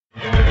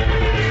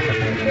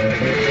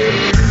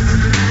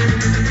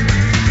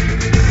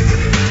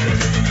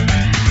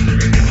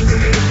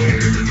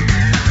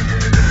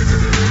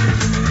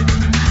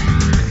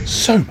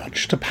So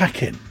much to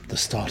pack in. The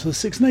start of the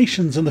Six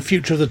Nations and the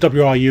future of the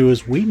WRU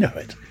as we know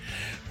it.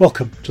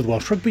 Welcome to the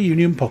Welsh Rugby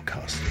Union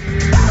podcast.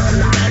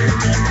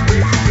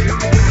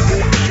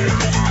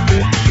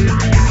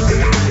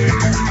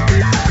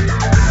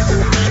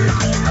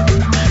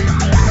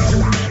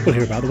 We'll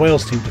hear about the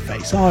Wales team to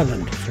face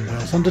Ireland, from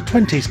Wales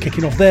under-20s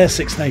kicking off their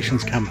Six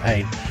Nations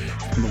campaign,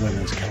 from the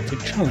Women's Celtic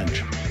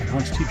Challenge. A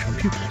nice teacher and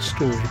pupil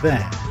story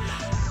there.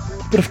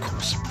 But of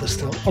course, there's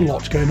still a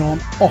lot going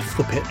on off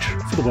the pitch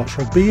for the Welsh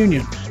Rugby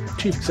Union.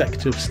 Chief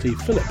Executive Steve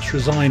Phillips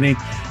resigning,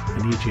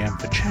 an EGM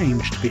for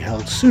change to be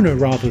held sooner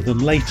rather than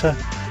later.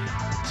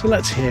 So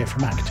let's hear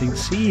from Acting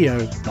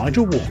CEO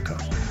Nigel Walker.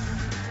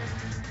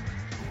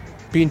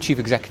 Being Chief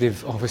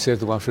Executive Officer of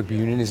the Welsh Rugby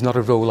Union is not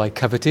a role I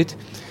coveted,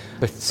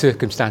 but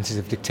circumstances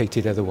have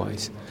dictated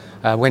otherwise.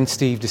 When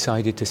Steve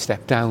decided to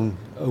step down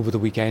over the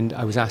weekend,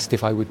 I was asked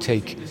if I would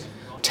take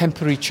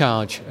temporary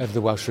charge of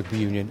the Welsh Rugby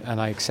Union, and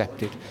I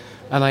accepted.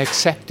 And I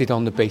accepted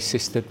on the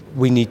basis that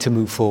we need to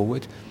move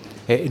forward.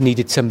 It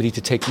needed somebody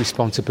to take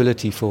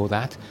responsibility for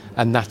that,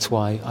 and that's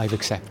why I've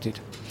accepted.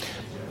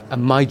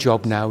 And my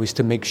job now is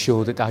to make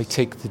sure that I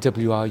take the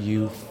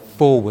WRU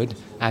forward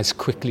as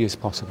quickly as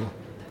possible.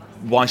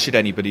 Why should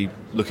anybody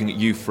looking at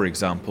you, for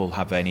example,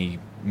 have any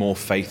more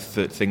faith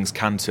that things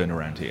can turn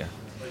around here?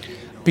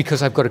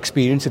 Because I've got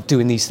experience of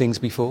doing these things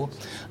before.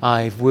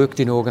 I've worked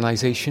in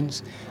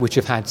organisations which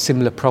have had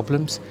similar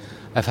problems.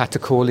 I've had to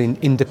call in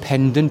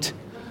independent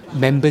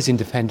members,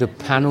 independent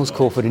panels,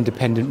 call for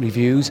independent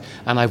reviews,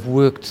 and I've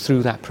worked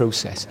through that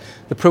process.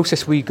 The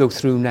process we go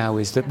through now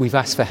is that we've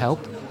asked for help.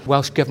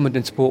 Welsh Government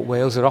and Sport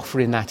Wales are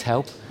offering that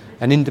help.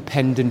 An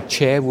independent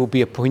chair will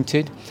be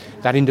appointed.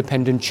 That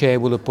independent chair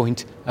will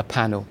appoint a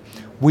panel.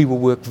 We will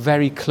work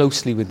very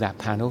closely with that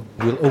panel.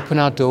 We'll open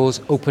our doors,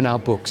 open our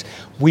books.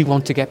 We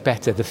want to get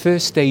better. The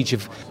first stage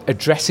of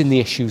addressing the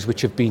issues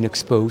which have been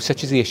exposed,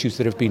 such as the issues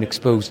that have been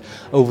exposed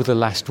over the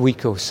last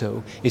week or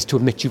so, is to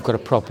admit you've got a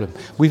problem.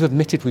 We've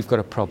admitted we've got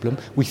a problem.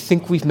 We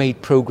think we've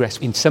made progress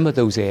in some of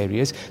those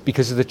areas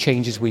because of the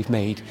changes we've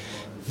made.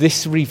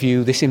 This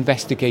review, this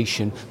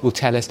investigation will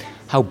tell us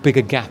how big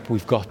a gap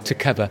we've got to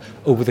cover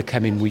over the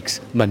coming weeks,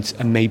 months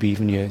and maybe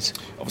even years.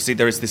 Obviously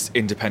there is this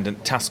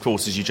independent task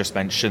force, as you just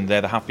mentioned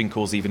there. There have been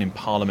calls even in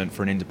Parliament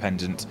for an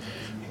independent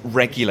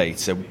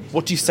regulator.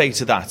 What do you say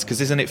to that? Because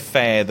isn't it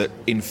fair that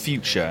in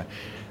future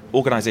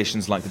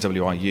organisations like the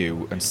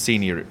WRU and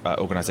senior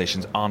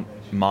organisations aren't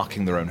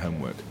marking their own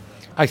homework?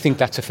 I think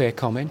that's a fair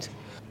comment.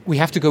 We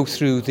have to go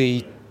through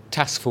the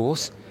task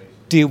force,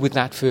 deal with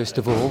that first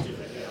of all.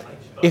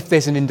 If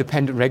there's an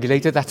independent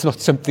regulator, that's not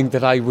something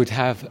that I would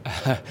have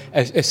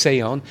a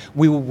say on.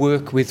 We will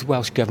work with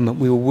Welsh Government,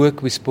 we will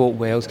work with Sport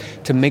Wales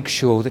to make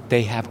sure that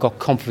they have got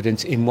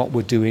confidence in what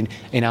we're doing,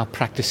 in our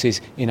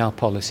practices, in our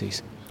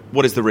policies.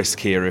 What is the risk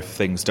here if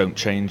things don't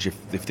change?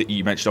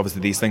 You mentioned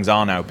obviously these things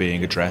are now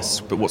being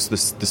addressed, but what's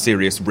the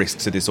serious risk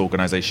to this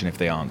organisation if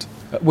they aren't?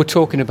 We're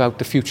talking about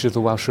the future of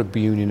the Welsh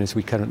Rugby Union as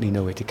we currently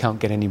know it. It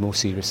can't get any more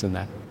serious than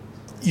that.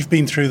 You've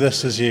been through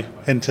this as you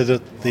entered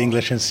at the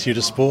English Institute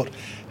of Sport.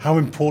 How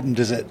important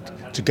is it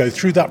to go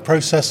through that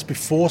process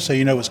before so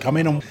you know what's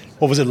coming? And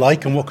what was it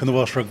like and what can the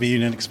Welsh Rugby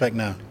Union expect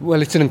now?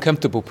 Well, it's an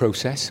uncomfortable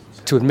process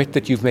to admit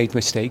that you've made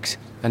mistakes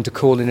and to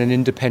call in an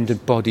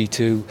independent body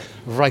to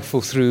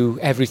rifle through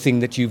everything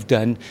that you've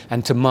done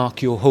and to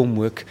mark your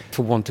homework,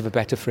 for want of a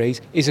better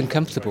phrase, is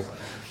uncomfortable.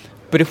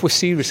 But if we're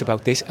serious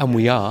about this, and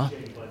we are,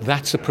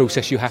 that's the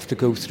process you have to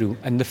go through.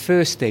 And the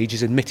first stage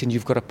is admitting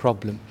you've got a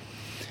problem.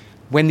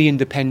 When the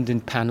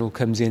independent panel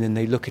comes in and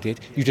they look at it,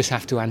 you just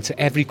have to answer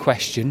every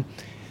question,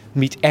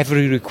 meet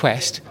every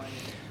request,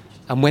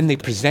 and when they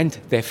present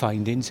their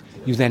findings,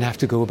 you then have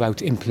to go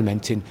about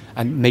implementing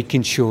and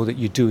making sure that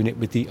you're doing it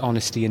with the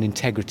honesty and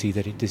integrity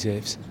that it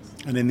deserves.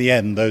 And in the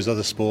end, those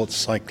other sports,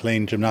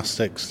 cycling,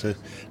 gymnastics, to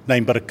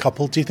name but a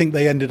couple, do you think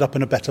they ended up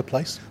in a better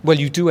place? Well,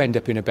 you do end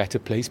up in a better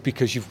place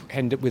because you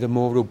end up with a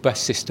more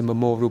robust system, a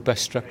more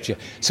robust structure.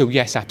 So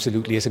yes,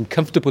 absolutely, as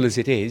uncomfortable as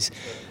it is,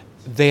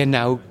 they're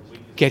now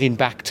getting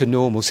back to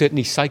normal.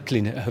 Certainly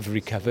cycling have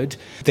recovered.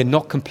 They're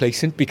not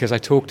complacent because I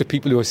talk to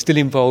people who are still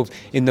involved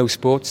in those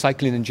sports,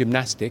 cycling and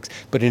gymnastics,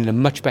 but in a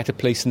much better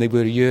place than they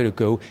were a year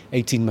ago,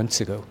 18 months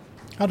ago.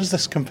 How does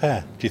this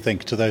compare, do you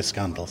think, to those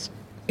scandals?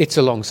 It's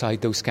alongside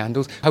those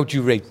scandals. How do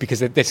you rate? Because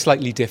they're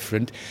slightly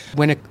different.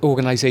 When an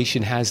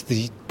organisation has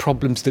the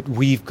problems that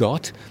we've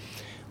got,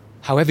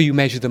 however you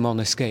measure them on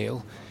a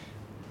scale,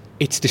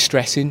 it's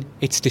distressing,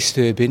 it's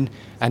disturbing,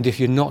 and if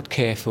you're not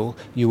careful,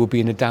 you will be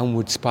in a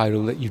downward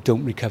spiral that you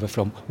don't recover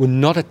from. We're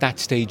not at that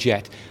stage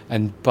yet,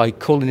 and by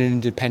calling an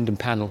independent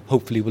panel,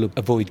 hopefully we'll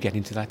avoid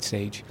getting to that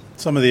stage.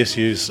 Some of the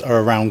issues are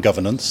around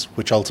governance,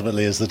 which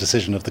ultimately is the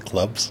decision of the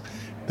clubs.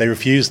 They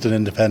refused an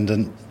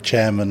independent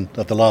chairman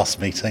at the last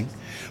meeting.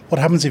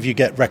 What happens if you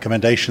get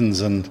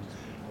recommendations and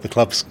the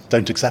clubs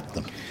don't accept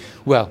them?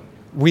 Well,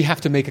 we have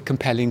to make a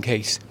compelling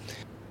case.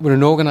 We're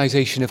an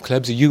organisation of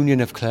clubs, a union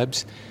of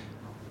clubs.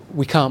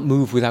 We can't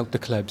move without the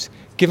clubs.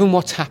 Given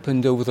what's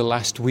happened over the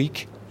last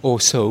week or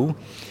so,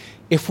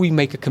 if we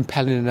make a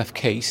compelling enough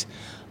case,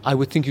 I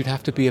would think you'd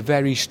have to be a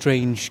very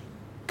strange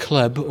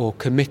club or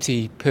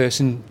committee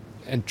person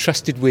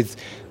entrusted with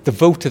the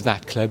vote of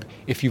that club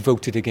if you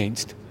voted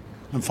against.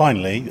 And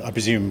finally, I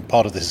presume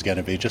part of this is going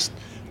to be just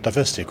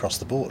diversity across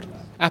the board.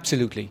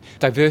 Absolutely.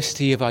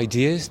 Diversity of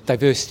ideas,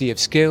 diversity of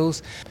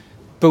skills,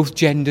 both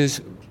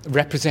genders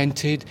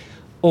represented,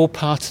 all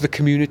parts of the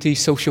community,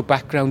 social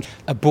background.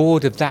 A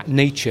board of that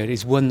nature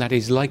is one that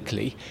is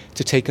likely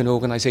to take an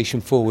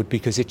organisation forward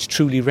because it's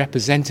truly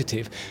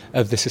representative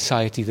of the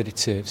society that it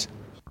serves.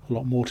 A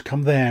lot more to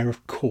come there,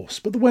 of course.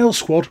 But the Wales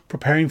squad,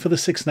 preparing for the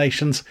Six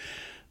Nations,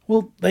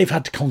 well, they've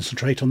had to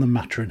concentrate on the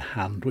matter in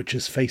hand, which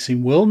is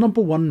facing world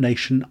number one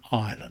nation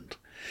Ireland.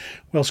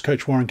 Wales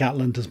coach Warren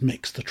Gatland has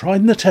mixed the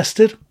tried and the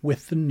tested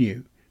with the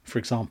new. For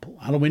example,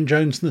 Alan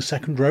Wynne-Jones in the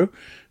second row,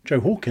 Joe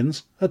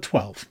Hawkins at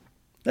 12.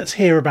 Let's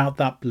hear about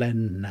that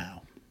blend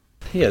now.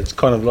 Yeah, it's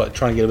kind of like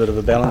trying to get a bit of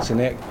a balance in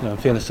that. In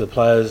fairness to the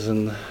players,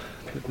 and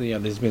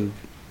there's been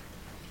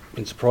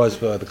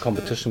surprised by the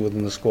competition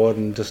within the squad,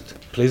 and just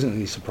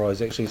pleasantly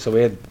surprised actually. So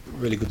we had a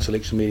really good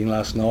selection meeting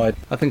last night.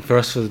 I think for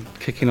us, for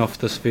kicking off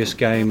this first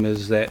game,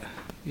 is that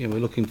we're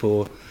looking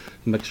for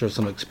a mixture of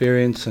some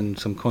experience and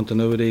some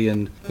continuity,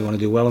 and we want to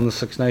do well in the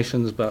Six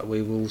Nations, but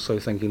we're also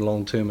thinking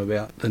long term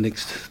about the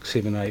next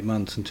 7 or 8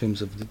 months in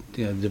terms of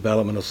the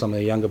development of some of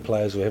the younger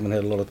players who haven't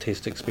had a lot of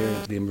test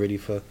experience, them ready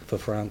for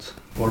France.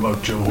 What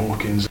about Joe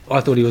Hawkins? I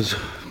thought he was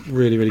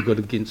really, really good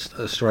against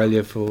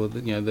Australia for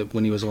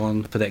when he was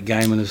on for that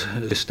game and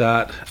his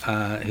start.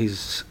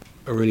 He's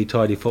a really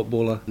tidy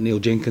footballer. Neil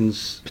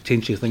Jenkins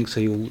potentially thinks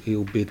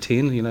he'll be a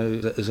 10,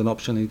 as an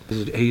option.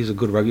 He's a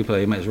good rugby player.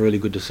 He makes really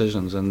good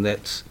decisions, and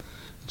it's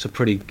a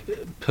pretty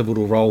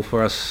pivotal role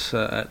for us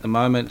at the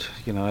moment.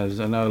 As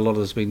I know a lot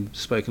has been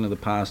spoken in the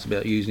past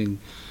about using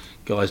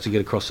guys to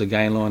get across the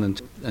gain line, and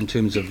in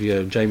terms of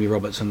Jamie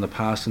Roberts in the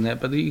past and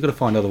that, but you've got to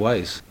find other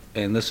ways.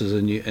 And this is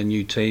a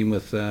new team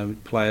with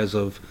players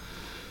with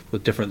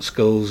different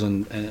skills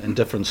and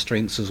different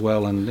strengths as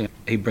well, and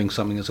he brings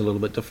something that's a little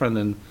bit different.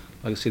 And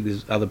like I said,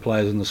 there's other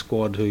players in the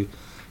squad who,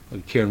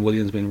 like Kieran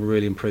Williams, been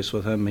really impressed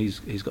with him.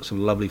 He's got some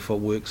lovely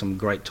footwork, some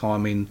great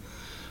timing.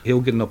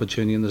 He'll get an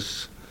opportunity in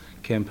this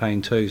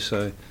campaign too.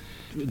 So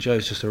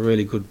Joe's just a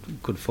really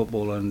good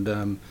footballer,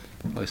 and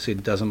like I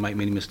said, doesn't make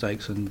many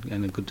mistakes and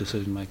a good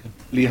decision maker.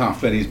 Lee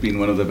Halfpenny's been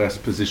one of the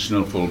best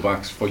positional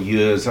fullbacks for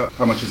years.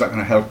 How much is that going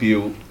to help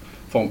you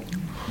for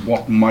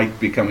what might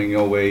be coming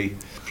your way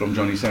from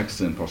Johnny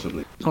Sexton,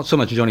 possibly? Not so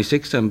much Johnny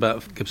Sexton,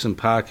 but Gibson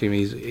Park.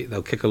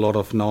 They'll kick a lot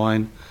off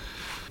 9.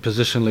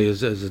 Positionally,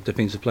 as a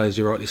defensive player, as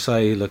you rightly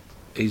say, look,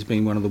 he's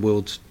been one of the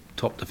world's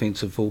top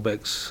defensive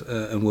fullbacks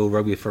in world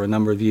rugby for a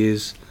number of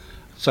years.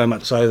 So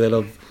much so that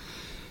I've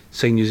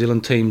seen New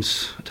Zealand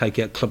teams take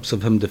out clips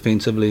of him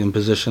defensively and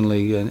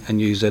positionally and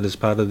use that as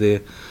part of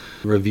their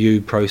review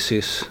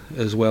process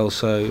as well.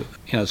 So,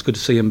 it's good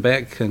to see him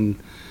back, and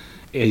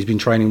he's been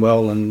training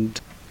well,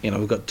 and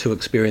we've got 2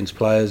 experienced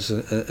players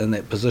in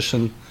that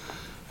position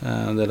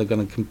that are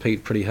going to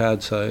compete pretty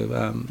hard.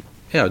 So,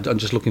 I'm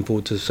just looking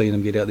forward to seeing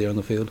him get out there on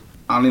the field.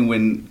 Alan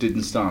Wynne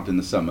didn't start in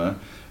the summer,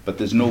 but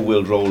there's no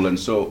Will Rowland.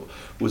 So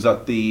was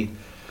that the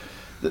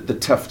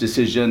tough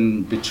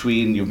decision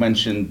between, you've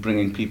mentioned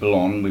bringing people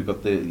on, we've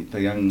got the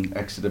young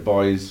Exeter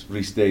boys,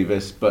 Rhys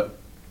Davis, but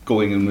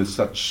going in with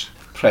such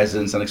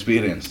presence and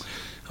experience?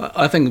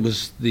 I think it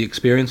was the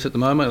experience at the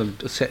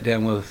moment. I sat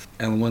down with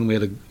Alan Wynne, we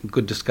had a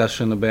good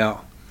discussion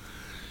about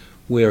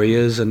where he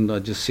is, and I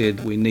just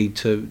said we need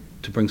to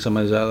bring some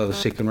of those other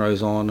second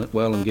rows on as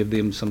well and give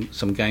them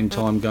some game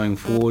time going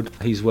forward.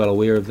 He's well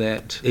aware of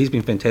that. He's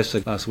been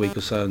fantastic last week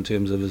or so in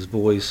terms of his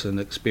voice and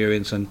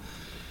experience, and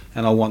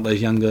I want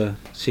those younger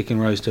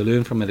second rows to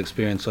learn from that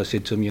experience. I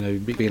said to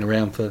him, been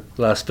around for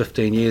the last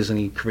 15 years, and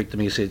he corrected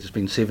me, he said it's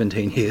been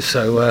 17 years.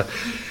 So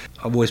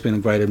I've always been a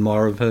great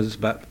admirer of his,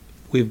 but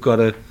we've got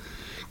to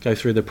go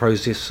through the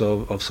process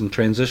of some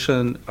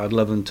transition. I'd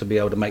love him to be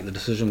able to make the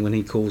decision when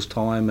he calls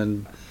time.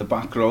 And the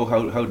back row,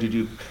 how did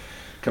you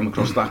come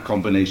across that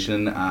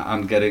combination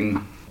and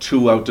getting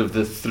 2 out of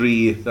the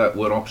 3 that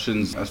were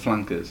options as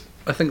flankers?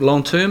 I think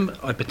long term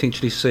I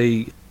potentially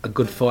see a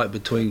good fight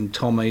between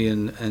Tommy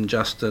and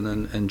Justin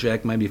and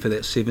Jack, maybe for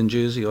that 7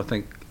 jersey. I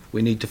think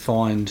we need to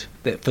find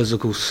that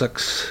physical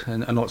 6,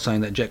 and I'm not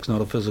saying that Jack's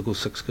not a physical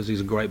 6 because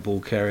he's a great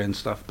ball carrier and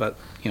stuff, but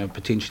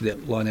potentially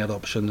that line out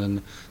option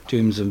in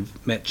terms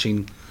of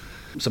matching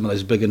some of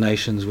those bigger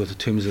nations with in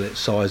terms of that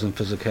size and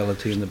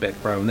physicality in the back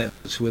row. And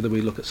that's whether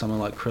we look at someone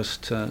like Chris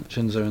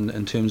Chinzer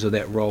in terms of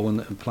that role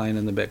and playing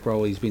in the back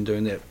row. He's been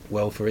doing that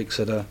well for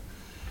Exeter,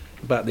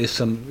 but there's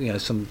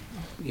some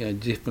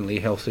definitely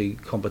healthy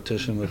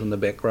competition within the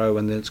back row,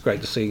 and then it's great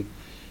to see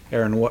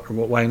Aaron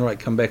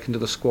Wainwright come back into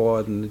the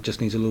squad, and it just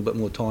needs a little bit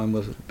more time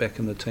back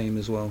in the team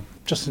as well.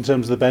 Just in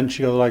terms of the bench,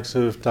 you got the likes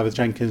of David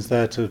Jenkins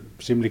there to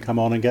presumably come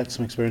on and get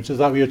some experience. Is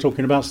that what you're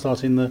talking about,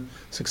 starting the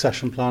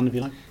succession plan, if you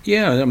like?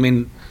 Yeah, I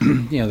mean,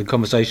 the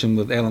conversation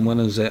with Alan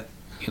Wynne is that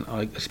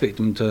I expect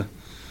him to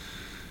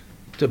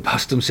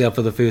bust himself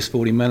for the first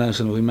 40 minutes,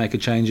 and we make a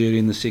change early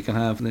in the second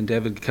half, and then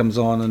David comes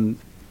on and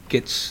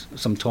gets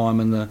some time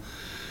in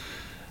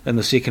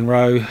the second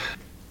row.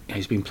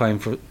 He's been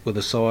playing with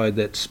a side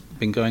that's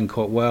been going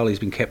quite well. He's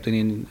been captain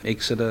in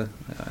Exeter.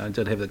 I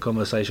did have the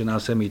conversation,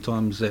 asked how many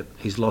times that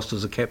he's lost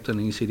as a captain,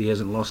 and he said he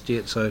hasn't lost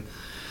yet. So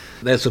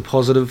that's a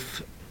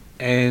positive.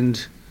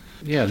 And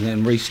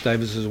and Rhys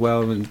Davids as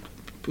well. And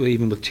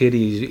even with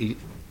Teddy,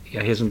 he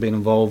hasn't been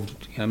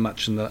involved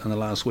much in the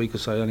last week or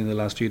so, only in the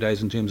last few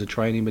days in terms of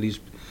training, but he's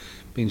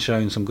been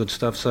showing some good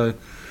stuff. So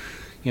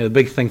the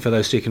big thing for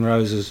those second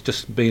rows is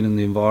just being in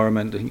the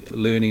environment,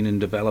 learning and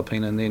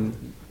developing, and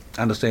then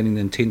understanding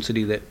the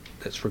intensity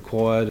that's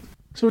required.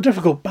 So a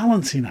difficult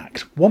balancing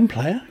act. One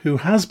player who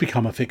has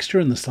become a fixture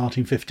in the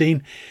starting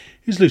 15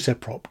 is Lucerne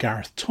prop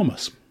Gareth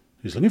Thomas,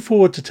 who's looking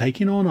forward to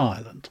taking on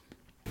Ireland.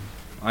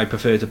 I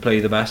prefer to play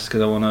the best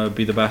because I want to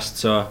be the best,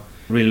 so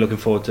really looking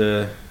forward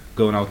to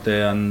going out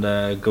there and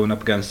going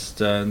up against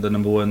the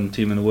number one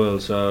team in the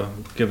world, so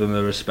give them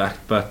the respect,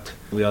 but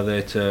we are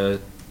there to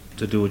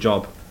do a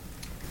job.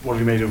 What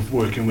have you made of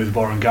working with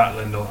Warren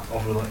Gatland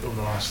over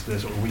the last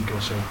sort of week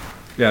or so?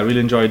 Yeah, I really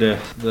enjoyed it.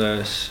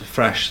 The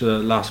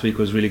last week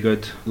was really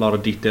good. A lot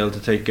of detail to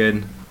take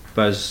in,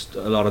 but there's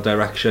a lot of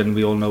direction.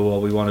 We all know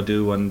what we want to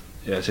do, and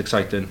it's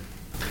exciting.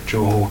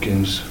 Joe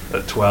Hawkins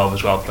at 12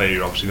 as well, a player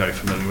you're obviously very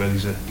familiar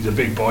with. He's a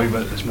big boy,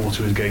 but there's more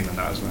to his game than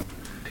that, isn't it?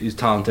 He's a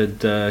talented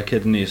kid,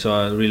 isn't he? So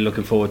I'm really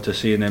looking forward to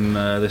seeing him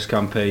this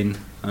campaign,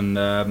 and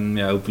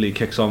hopefully he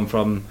kicks on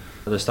from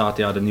the start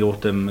he had in the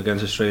autumn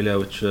against Australia,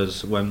 which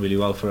went really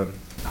well for him.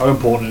 How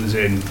important is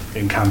it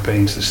in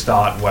campaigns to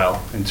start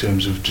well in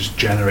terms of just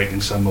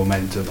generating some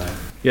momentum there?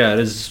 Yeah, it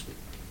is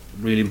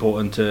really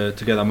important to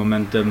get that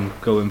momentum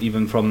going.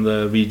 Even from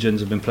the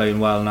regions have been playing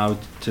well now,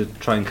 to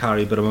try and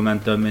carry a bit of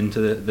momentum into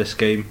this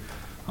game,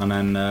 and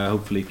then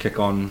hopefully kick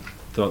on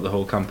throughout the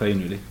whole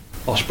campaign really.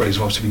 Ospreys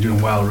have obviously been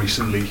doing well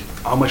recently.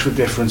 How much of a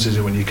difference is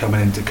it when you're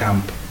coming into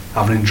camp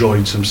having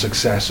enjoyed some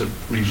success at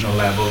regional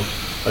level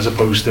as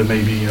opposed to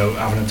maybe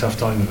having a tough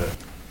time with it?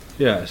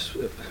 Yes,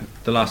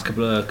 the last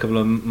couple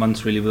of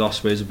months really with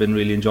Ospreys have been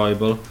really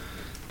enjoyable.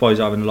 Boys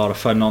are having a lot of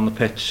fun on the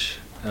pitch,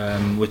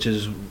 which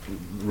is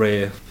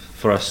rare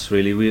for us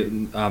really.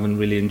 We haven't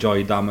really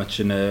enjoyed that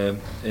much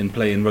in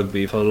playing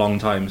rugby for a long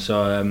time,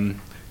 so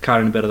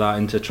carrying a bit of that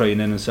into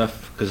training and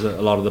stuff, because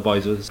a lot of the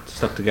boys are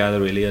stuck together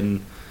really,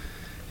 and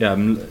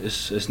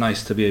it's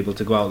nice to be able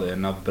to go out there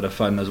and have a bit of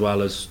fun as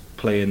well as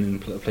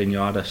playing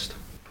your hardest.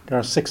 There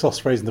are 6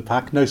 Ospreys in the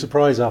pack. No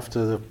surprise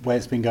after the way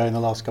it's been going the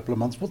last couple of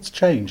months. What's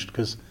changed?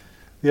 Because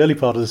the early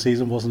part of the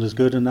season wasn't as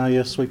good, and now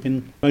you're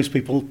sweeping most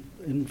people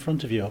in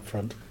front of you up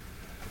front.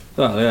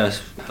 Well, yeah,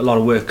 a lot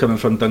of work coming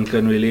from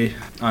Duncan really,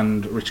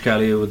 and Rich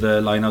Kelly with the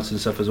lineouts and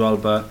stuff as well,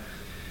 but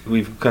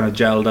we've kind of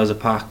gelled as a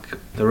pack.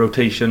 The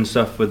rotation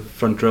stuff with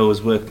front row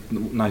has worked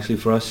nicely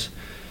for us.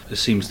 It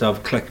seems to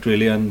have clicked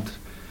really, and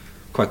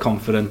quite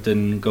confident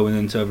in going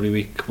into every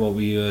week what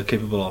we are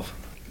capable of.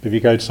 If you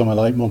go to somewhere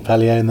like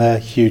Montpellier in their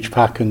huge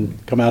pack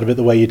and come out of it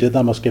the way you did,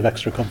 that must give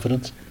extra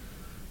confidence.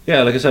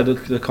 Yeah, like I said,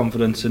 the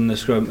confidence in the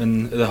scrum,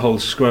 in the whole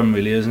scrum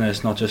really, isn't it?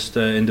 It's not just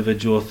an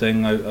individual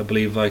thing. I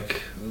believe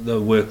like the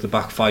work the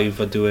back five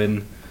are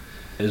doing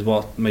is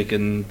what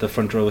making the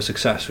front row a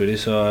success really,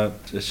 so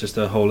it's just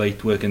a whole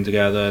 8 working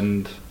together,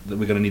 and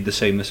we're going to need the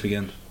same this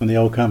weekend. And the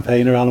old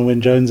campaigner Alan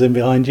Wynne-Jones in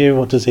behind you,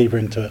 what does he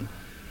bring to it?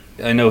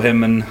 I know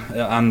him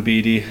and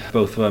Beattie,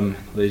 both of them,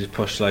 they just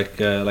push like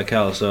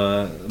hell,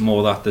 so more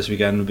of that this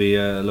weekend would be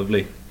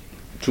lovely.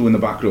 True in the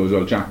back row as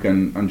well, Jack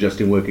and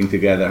Justin working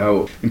together.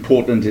 How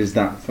important is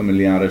that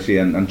familiarity?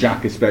 And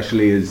Jack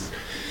especially has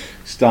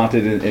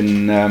started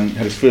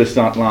had his first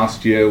start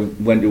last year,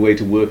 went away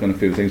to work on a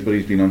few things, but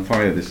he's been on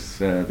fire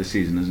this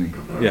season, hasn't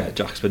he? Yeah,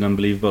 Jack's been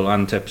unbelievable,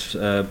 and Tips,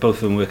 both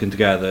of them working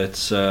together.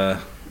 It's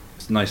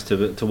nice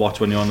to watch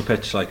when you're on the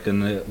pitch,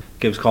 and it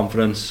gives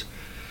confidence.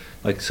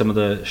 Like some of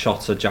the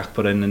shots that Jack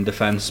put in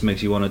defence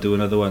makes you want to do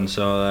another one.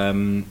 So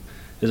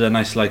there's a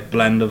nice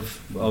blend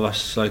of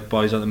us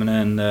boys at the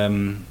minute,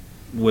 and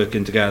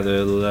working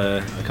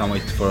together. I can't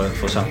wait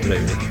for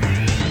Saturday.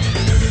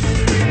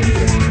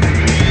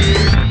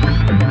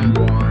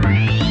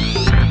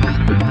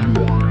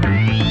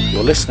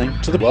 You're listening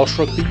to the Welsh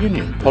Rugby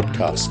Union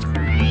podcast.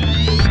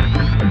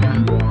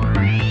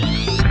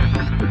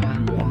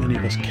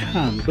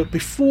 Can, but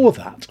before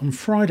that, on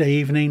Friday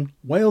evening,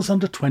 Wales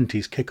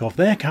under-20s kick off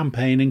their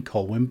campaign in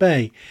Colwyn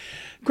Bay.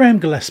 Graham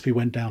Gillespie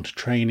went down to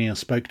training and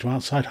spoke to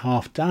outside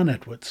half Dan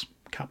Edwards,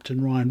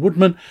 captain Ryan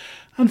Woodman,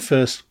 and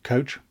first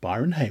coach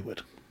Byron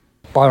Hayward.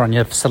 Byron,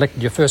 you've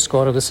selected your first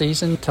squad of the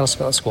season. Tell us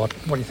about the squad.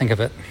 What do you think of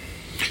it?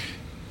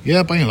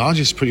 Yeah, by and large,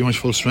 it's pretty much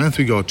full strength.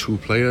 We got 2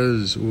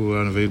 players who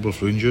are unavailable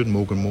for injured,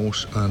 Morgan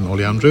Morse and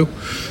Ollie Andrew.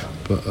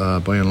 But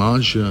by and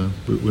large,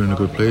 we're in a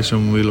good place,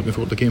 and we're looking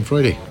forward to the game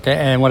Friday. Okay,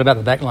 and what about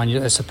the back line?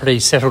 It's a pretty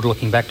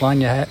settled-looking back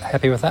line. You're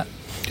happy with that?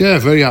 Yeah,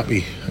 very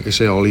happy. Like I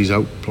say, Ollie's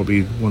out,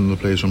 probably one of the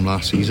players from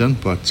last season,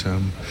 but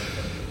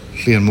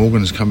Liam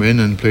Morgan's come in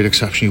and played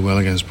exceptionally well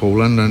against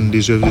Poland and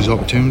deserves his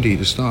opportunity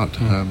to start.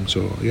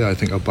 So, yeah, I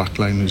think our back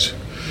line is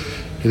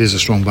a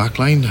strong back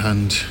line,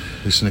 and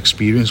it's an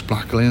experienced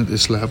back line at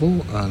this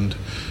level, and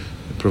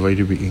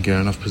provided we can get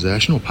enough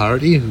possession or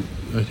parity,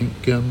 I think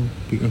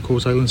we can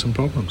cause Ireland some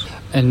problems.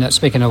 And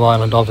speaking of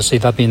Ireland, obviously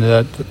they've been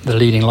the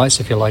leading lights,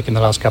 if you like, in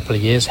the last couple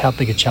of years. How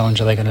big a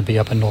challenge are they going to be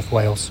up in North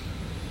Wales?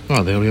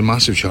 Well, they'll be a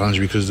massive challenge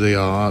because they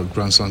are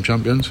Grand Slam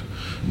champions.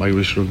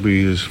 Irish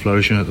rugby is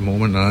flourishing at the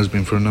moment and has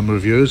been for a number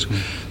of years.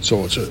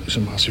 So it's a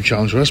massive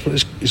challenge for us,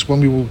 but it's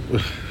one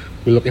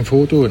we're looking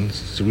forward to, and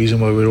it's the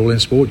reason why we're all in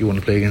sport. You want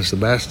to play against the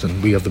best,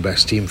 and we have the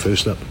best team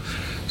first up.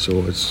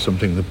 So it's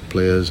something the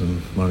players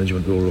and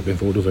management are all looking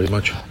forward to very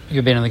much.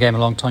 You've been in the game a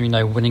long time. You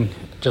know, winning,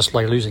 just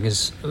like losing,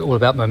 is all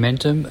about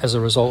momentum. As a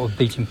result of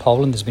beating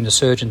Poland, there's been a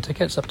surge in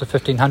tickets, up to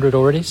 1,500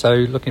 already. So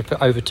looking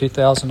for over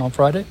 2,000 on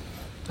Friday.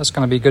 That's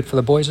going to be good for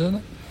the boys, isn't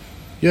it?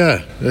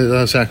 Yeah,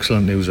 that's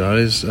excellent news, that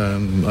is.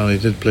 And I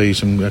did play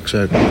some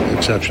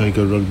exceptionally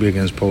good rugby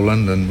against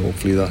Poland, and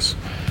hopefully that's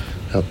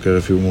helped get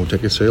a few more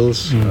ticket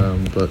sales.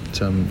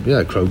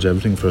 Yeah, crowd's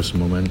everything for us,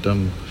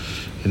 momentum.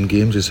 In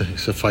games, it's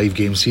a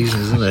 5-game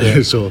season, isn't it?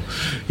 Yeah. So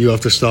you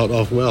have to start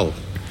off well.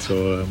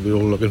 So we're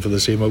all looking for the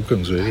same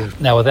outcomes, really.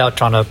 Now, without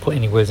trying to put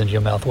any words into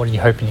your mouth, what are you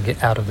hoping to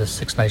get out of the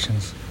Six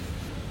Nations?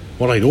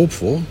 What I'd hope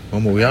for,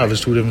 and what we have,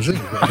 is two different things.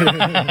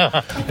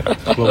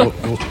 But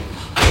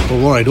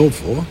what I'd hope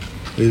for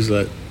is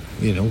that,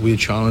 you know, we're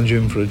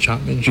challenging for a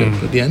championship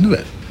at the end of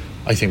it.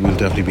 I think we'll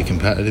definitely be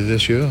competitive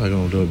this year. I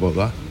don't know about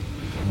that.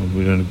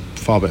 We're in a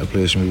far better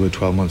place than we were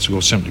 12 months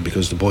ago, simply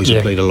because the boys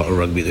have played a lot of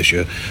rugby this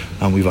year,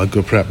 and we've had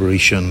good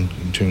preparation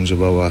in terms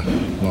of our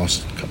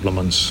last couple of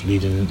months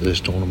leading into this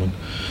tournament.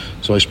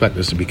 So I expect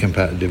us to be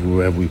competitive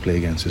wherever we play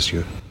against this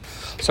year.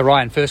 So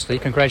Ryan, firstly,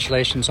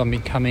 congratulations on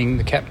becoming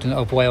the captain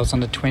of Wales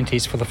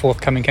under-20s for the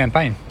forthcoming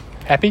campaign.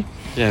 Happy?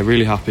 Yeah,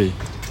 really happy.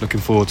 Looking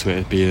forward to it.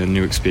 It'll be a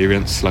new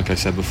experience, like I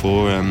said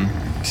before.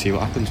 See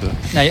what happens with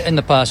it. Now, in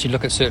the past, you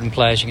look at certain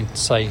players, you can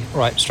say,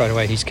 right, straight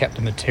away, he's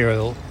captain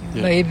material.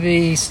 Yeah.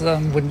 Maybe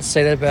some wouldn't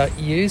say that about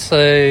you.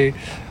 So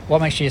what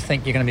makes you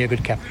think you're going to be a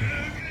good captain?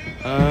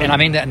 And I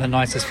mean that in the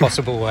nicest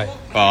possible way.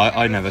 Well,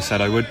 I never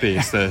said I would be.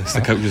 It's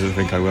the coaches that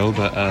think I will,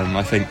 but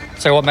I think...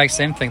 So what makes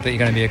them think that you're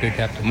going to be a good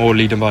captain? More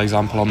leading by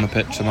example on the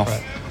pitch and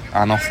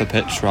off the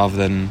pitch, rather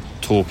than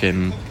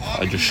talking.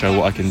 I just show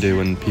what I can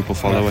do and people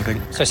follow, I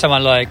think. So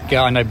someone like,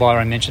 I know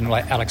Byron mentioned,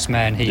 like Alex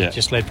Mann, he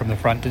just led from the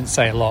front, didn't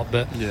say a lot,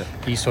 but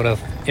he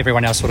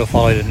everyone else sort of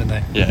followed it, didn't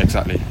they? Yeah,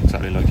 exactly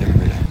like him,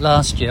 really.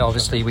 Last year,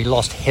 obviously, we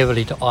lost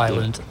heavily to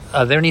Ireland.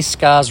 Are there any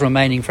scars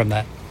remaining from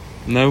that?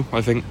 No,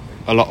 I think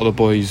a lot of the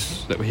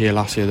boys that were here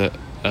last year that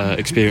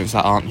experienced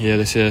that aren't here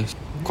this year.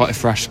 Quite a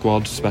fresh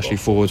squad, especially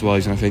forwards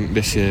wise, and I think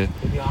this year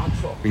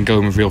we can go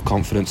in with real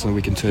confidence and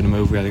we can turn them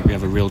over. I think we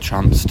have a real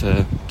chance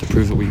to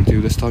prove that we can do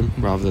this time,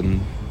 rather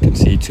than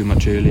concede too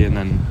much early and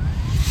then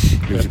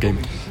lose the game.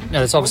 Now,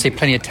 there's obviously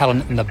plenty of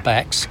talent in the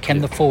backs. Can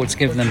the forwards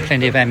give them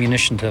plenty of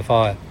ammunition to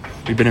fire?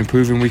 We've been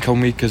improving week on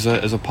week as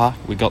a pack.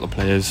 We got the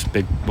players,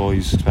 big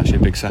boys, especially a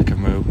big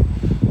second row,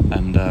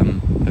 and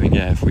I think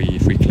if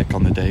we click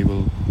on the day,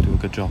 we'll do a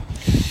good job.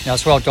 Now,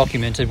 it's well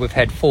documented. We've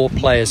had 4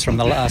 players from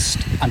the last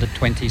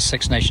under-20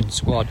 Six Nations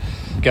squad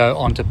go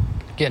on to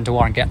get into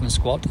Warren Gatland's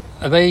squad.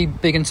 Are they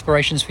big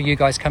inspirations for you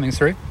guys coming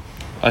through?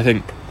 I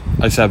think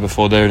I said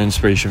before, they're an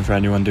inspiration for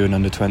anyone doing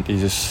under-20s.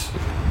 Just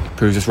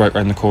proves us right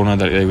around the corner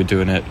that they were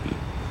doing it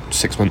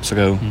 6 months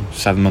ago,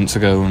 7 months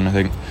ago, and I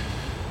think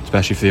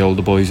especially for the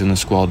older boys in the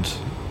squad,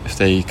 if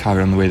they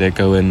carry on the way they're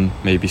going,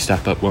 maybe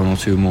step up 1 or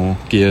 2 more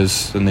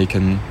gears, then they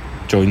can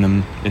join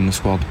them in the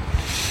squad.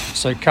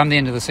 So come the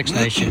end of the Six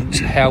Nations,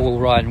 how will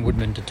Ryan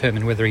Woodman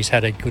determine whether he's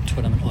had a good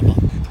tournament or not?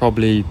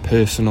 Probably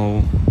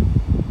personal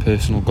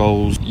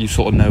goals. You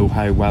sort of know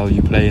how well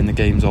you play in the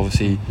games.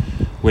 Obviously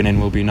winning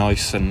will be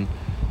nice, and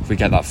if we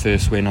get that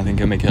first win, I think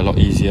it'll make it a lot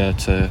easier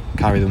to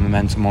carry the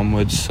momentum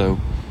onwards. So,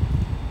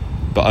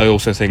 but I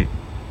also think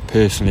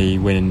personally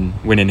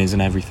winning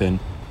isn't everything,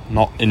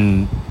 not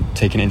in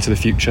taking it into the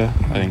future.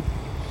 I think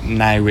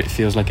now it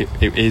feels like it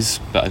is,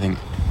 but I think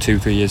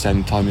 2-3 years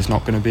down the time it's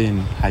not going to be, and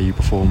how you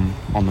perform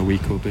on the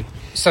week will be.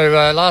 So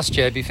last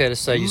year, it'd be fair to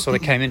say, you sort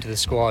of came into the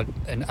squad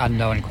an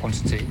unknown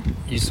quantity.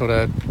 You sort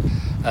of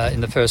in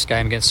the first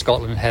game against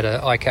Scotland had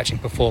an eye-catching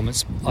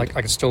performance. I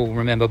can still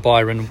remember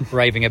Byron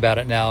raving about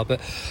it now,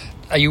 but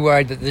are you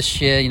worried that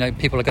this year,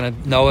 people are going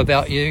to know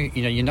about you?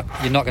 You're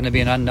not going to be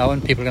an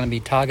unknown. People are going to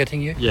be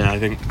targeting you. Yeah, I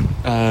think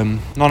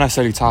not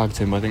necessarily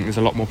targeting, but I think there's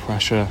a lot more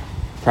pressure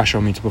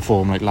on me to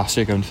perform. Like last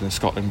year going to the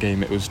Scotland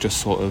game, it was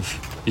just sort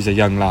of, he's a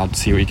young lad,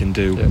 see what he can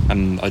do,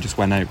 and I just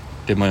went out,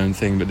 did my own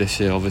thing. But this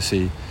year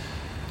obviously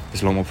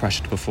there's a lot more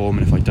pressure to perform,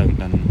 and if I don't,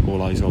 then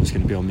all eyes are obviously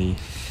going to be on me.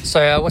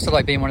 So what's it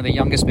like being one of the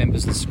youngest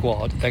members of the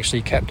squad,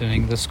 actually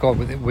captaining the squad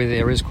where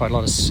there is quite a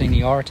lot of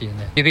seniority in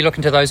there? You'll be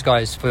looking to those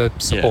guys for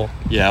support?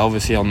 Yeah,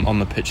 obviously on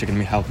the pitch they're going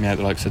to be helping me out.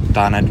 Like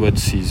Dan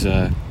Edwards, he's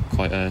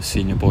quite a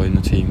senior boy in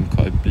the team,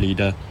 quite a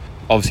leader.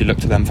 Obviously look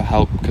to them for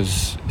help,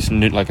 because it's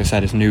new, like I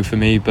said, it's new for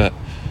me, but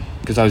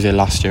because I was here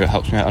last year, it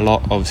helps me out a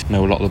lot. Obviously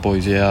know a lot of the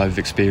boys here, I've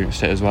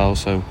experienced it as well,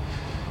 so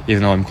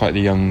even though I'm quite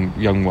the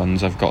young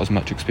ones, I've got as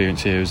much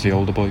experience here as the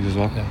older boys as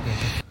well.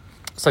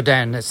 So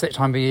Dan, it's that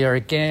time of year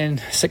again,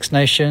 Six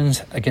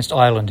Nations against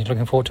Ireland. Are you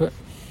looking forward to it?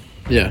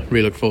 Yeah,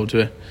 really look forward to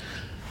it,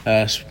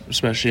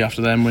 especially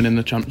after them winning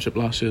the championship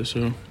last year.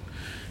 So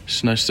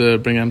it's nice to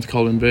bring them to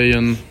Colwyn Bay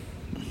and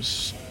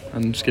just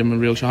give them a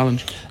real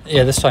challenge.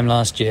 Yeah, this time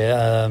last year,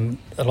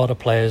 a lot of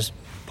players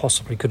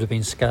possibly could have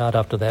been scarred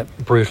after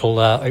that brutal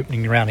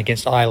opening round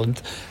against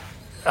Ireland.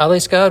 Are they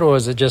scarred, or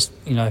is it just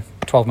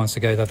 12 months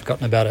ago they've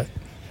forgotten about it?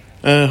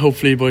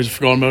 Hopefully boys have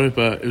forgotten about it,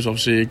 but it was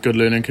obviously a good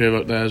learning curve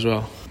out there as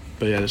well.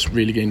 But yeah, it's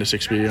really gained us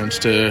experience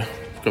to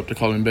go up to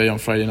Colwyn Bay on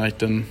Friday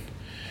night and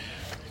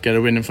get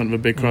a win in front of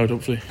a big crowd,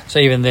 hopefully. So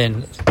even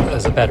then,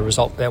 as a better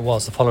result that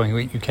was, the following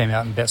week you came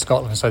out and bet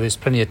Scotland, so there's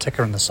plenty of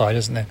ticker on the side,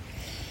 isn't there?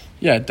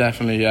 Yeah,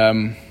 definitely.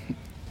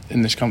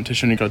 In this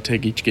competition, you've got to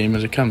take each game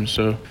as it comes,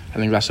 so I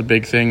think that's a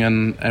big thing,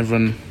 and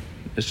everyone,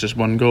 it's just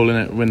one goal in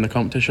it, win the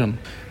competition,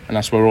 and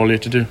that's what we're all here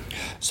to do.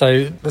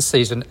 So this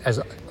season, as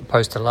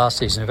opposed to last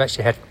season, we've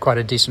actually had quite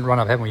a decent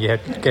run-up, haven't we? You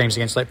had games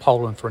against like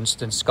Poland, for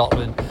instance,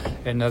 Scotland,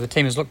 and the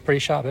team has looked pretty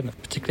sharp, hasn't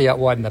it? Particularly out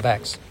wide in the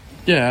backs.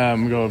 Yeah,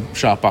 we've got a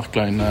sharp back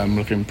line,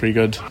 looking pretty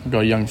good. We've got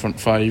a young front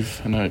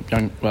five and a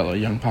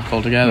young pack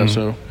altogether,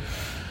 so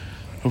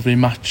hopefully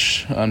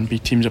match and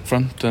beat teams up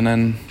front, and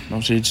then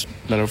obviously just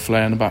let our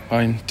flair in the back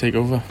line take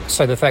over.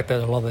 So the fact that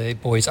a lot of the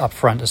boys up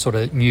front are sort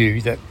of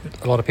new, that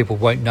a lot of people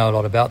won't know a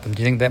lot about them,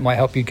 do you think that might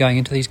help you going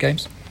into these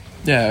games?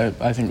 Yeah,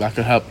 I think that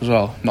could help as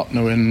well, not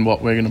knowing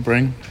what we're going to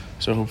bring.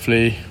 So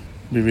hopefully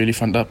we really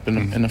front up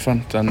in the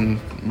front, and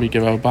we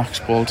give our backs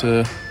ball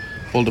to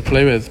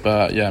play with.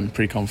 But yeah, I'm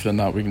pretty confident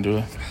that we can do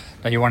it.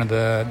 Now you're one of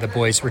the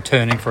boys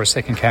returning for a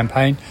second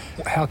campaign.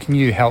 How can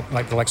you help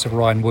like the likes of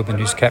Ryan Woodman,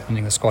 who's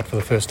captaining the squad for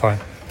the first time?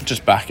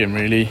 Just back him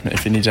really.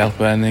 If he needs help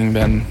with anything,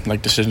 then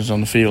like decisions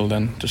on the field,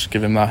 then just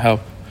give him that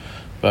help.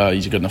 But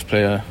he's a good enough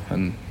player,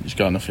 and he's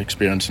got enough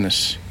experience in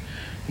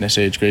this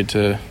age grade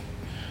to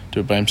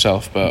do it by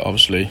himself. But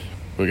obviously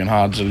working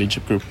hard as a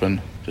leadership group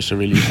and just to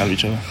really help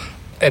each other.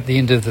 At the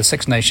end of the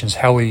Six Nations,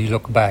 how will you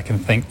look back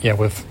and think, yeah,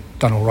 we've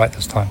done all right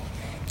this time?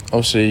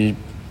 Obviously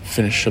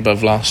finish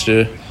above last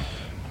year,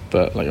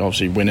 but like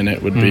obviously winning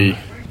it would be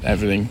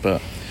everything.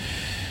 But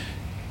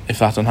if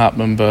that don't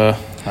happen, but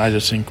I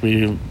just think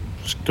we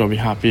just got to be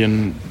happy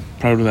and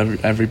proud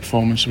of every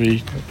performance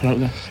we put out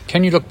there.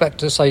 Can you look back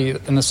to say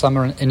in the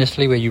summer in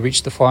Italy where you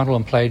reached the final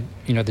and played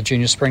the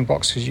junior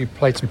Springboks, because you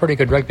played some pretty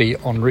good rugby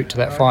en route to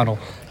that final?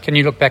 Can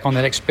you look back on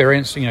that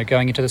experience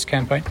going into this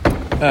campaign?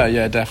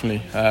 Yeah,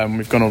 definitely.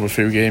 We've gone over a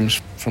few games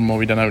from what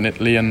we done out in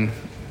Italy, and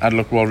had a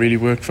look what really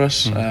worked for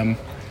us.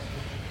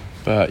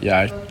 But yeah,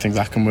 I think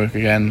that can work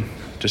again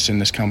just in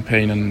this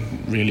campaign and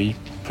really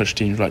push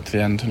teams right to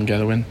the end and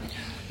get a win.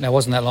 Now, it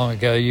wasn't that long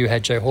ago you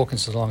had Joe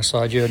Hawkins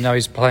alongside you, and now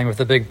he's playing with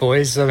the big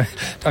boys. I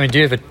mean, do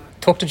you ever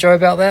talk to Joe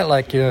about that,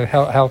 like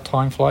how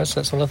time flies,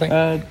 that sort of thing?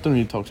 Don't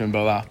really talk to him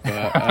about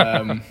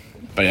that,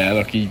 but yeah,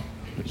 look, he's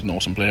an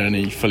awesome player and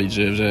he fully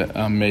deserves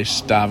it. Mace,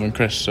 Dav and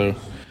Chris, so...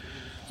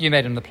 You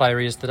made him the player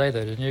he is today,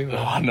 though, didn't you?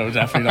 Oh, no,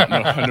 definitely not.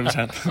 No,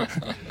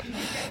 100%.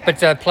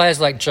 But players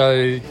like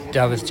Joe,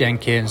 Davis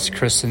Jenkins,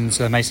 Chris and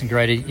Mason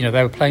Grady,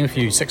 they were playing with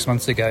you 6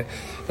 months ago.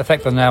 The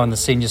fact they're now in the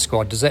senior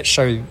squad, does that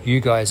show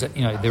you guys that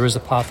there is a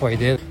pathway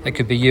there? It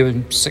could be you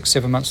in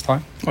 6-7 months'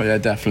 time? Oh yeah,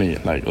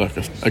 definitely. Like, look,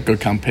 a good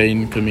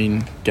campaign could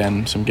mean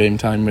getting some game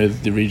time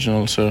with the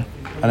regional. So,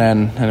 and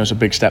then it was a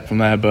big step from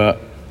there, but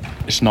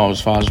it's not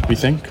as far as we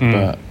think.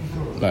 But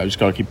we just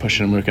got to keep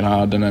pushing and working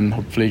hard, and then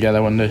hopefully get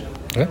there one day.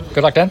 Yeah.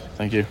 Good luck, Dan.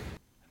 Thank you.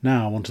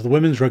 Now on to the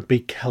Women's Rugby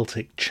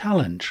Celtic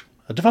Challenge,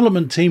 a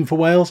development team for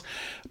Wales,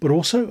 but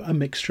also a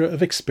mixture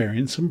of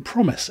experience and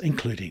promise,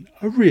 including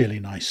a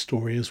really nice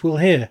story, as we'll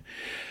hear.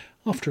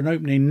 After an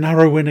opening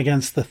narrow win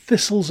against the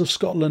Thistles of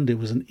Scotland, it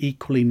was an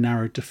equally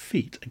narrow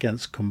defeat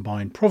against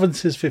Combined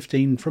Provinces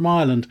 15 from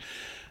Ireland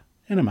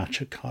in a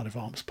match at Cardiff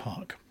Arms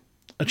Park.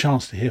 A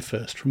chance to hear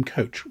first from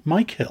coach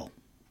Mike Hill.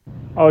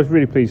 I was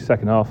really pleased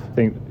second half. I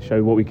think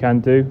showed what we can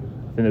do.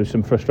 I think there was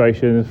some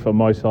frustration from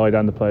my side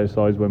and the players'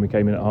 sides when we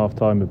came in at half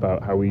time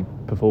about how we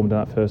performed in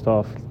that first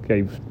half.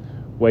 Gave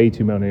way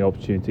too many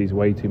opportunities,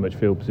 way too much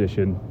field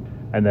position,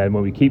 and then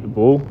when we keep the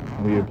ball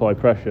and we apply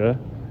pressure,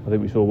 I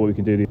think we saw what we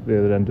can do the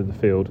other end of the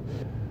field.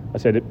 I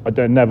said I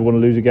never want to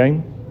lose a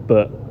game,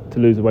 but to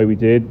lose the way we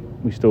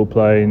did, we still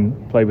play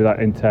with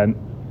that intent.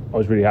 I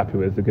was really happy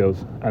with the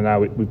girls, and now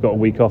we've got a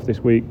week off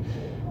this week,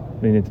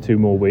 leading into 2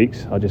 more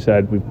weeks. I just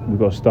said we've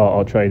got to start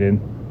our training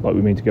like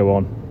we mean to go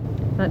on.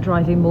 That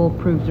driving maul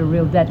proved a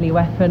real deadly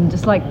weapon,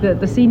 just like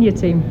the senior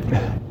team.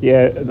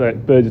 Yeah,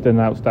 Birds have done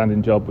an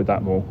outstanding job with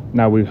that maul.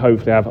 Now we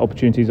hopefully have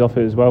opportunities off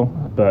it as well,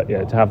 but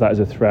yeah, to have that as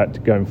a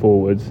threat going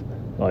forwards,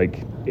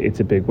 it's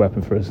a big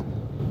weapon for us.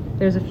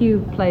 There's a few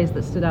players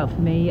that stood out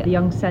for me. The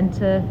young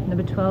centre,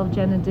 number 12,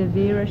 Jenna De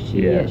Vera,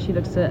 she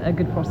looks a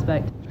good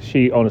prospect.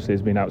 She honestly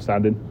has been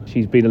outstanding.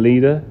 She's been a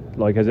leader,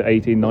 as an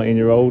 18,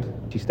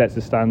 19-year-old. She sets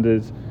the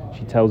standards.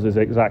 She tells us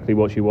exactly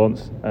what she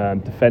wants.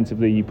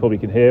 Defensively, you probably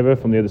can hear her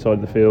from the other side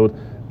of the field,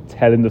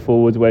 telling the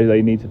forwards where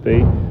they need to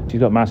be.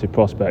 She's got a massive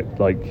prospect.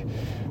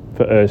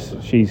 For us,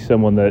 she's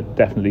someone that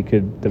definitely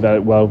could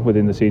develop well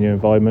within the senior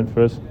environment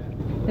for us.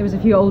 there was a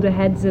few older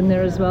heads in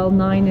there as well,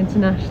 9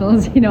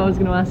 internationals. I was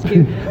going to ask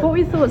you, what were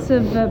your thoughts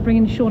of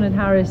bringing Sinead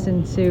Harris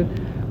into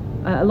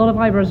a lot of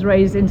eyebrows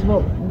raised into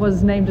what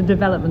was named a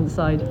development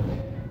side?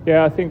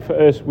 Yeah, I think for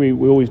us, we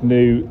always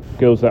knew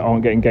girls that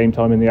aren't getting game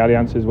time in the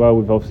Allianz as well.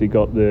 We've obviously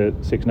got the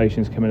Six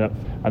Nations coming up,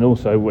 and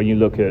also when you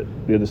look at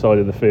the other side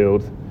of the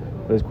field,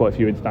 there's quite a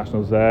few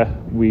internationals there.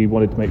 We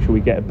wanted to make sure we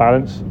get a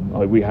balance.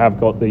 We have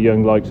got the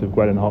young likes of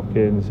Gwellen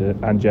Hopkins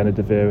and Jenna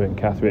De Vera and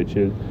Kath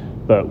Richard,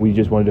 but we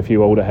just wanted a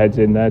few older heads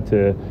in there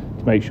to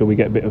make sure we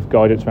get a bit of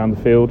guidance around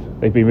the field.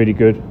 They've been really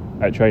good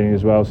at training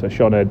as well, so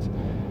Sinead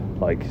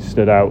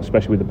stood out,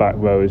 especially with the back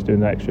rowers doing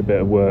the extra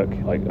bit of work.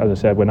 As I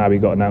said, when Abby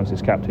got announced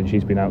as captain,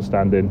 she's been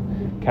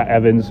outstanding. Kat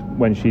Evans,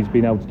 when she's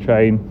been able to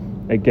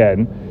train,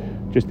 again,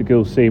 just the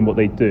girls seeing what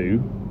they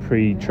do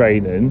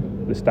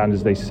pre-training, the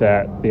standards they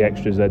set, the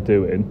extras they're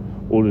doing,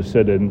 all of a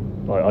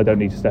sudden, I don't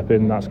need to step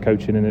in, that's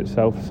coaching in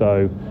itself.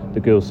 So the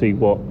girls see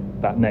what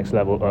that next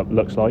level up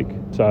looks like.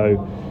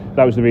 So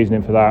that was the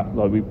reasoning for that.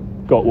 We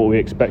got what we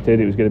expected.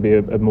 It was going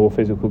to be a more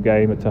physical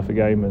game, a tougher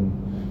game,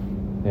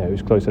 and yeah, it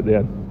was close at the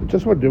end.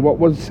 Just wondering what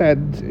was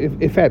said,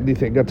 if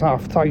anything, at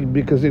half time,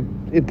 because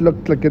it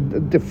looked like a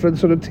different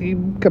sort of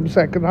team come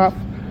second half.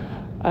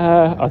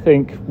 I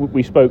think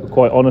we spoke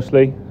quite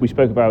honestly. We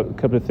spoke about a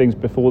couple of things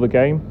before the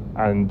game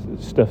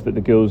and stuff that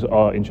the girls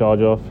are in charge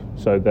of.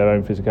 So their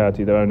own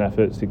physicality, their own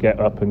efforts to get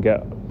up and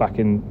get back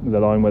in the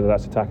line, whether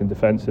that's attack and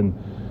defence. And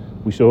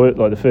we saw it,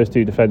 the first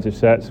 2 defensive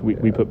sets,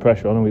 we put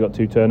pressure on and we got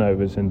 2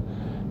 turnovers. And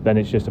then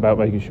it's just about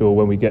making sure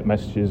when we get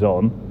messages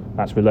on,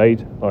 that's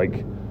relayed.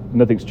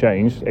 Nothing's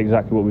changed,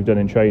 exactly what we've done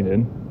in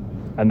training,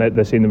 and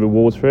they're seeing the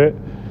rewards for it.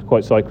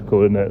 Quite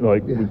cyclical, isn't it?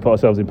 We put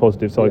ourselves in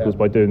positive cycles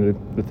by doing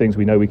the things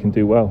we know we can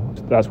do well.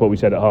 That's what we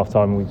said at half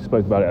time, and we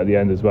spoke about it at the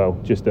end as well.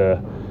 Just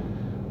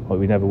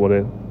we never want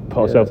to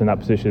put ourselves in that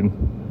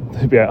position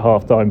to be at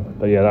half time,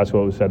 but yeah, that's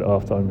what was said at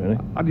half time, really.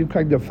 And you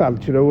kind of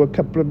felt, a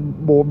couple of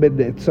more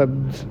minutes,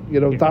 and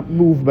that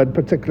movement,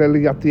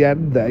 particularly at the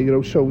end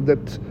there, showed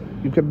that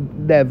you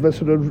can never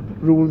sort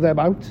of rule them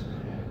out.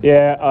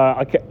 Yeah,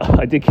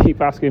 I did keep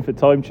asking for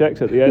time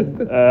checks at the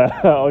end.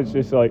 I was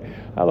just like,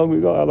 how long we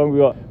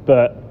got?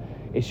 But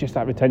it's just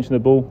that retention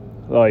of the ball.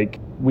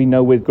 We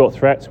know we've got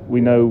threats, we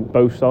know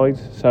both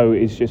sides, so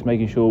it's just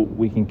making sure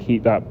we can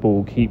keep that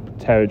ball, keep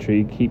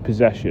territory, keep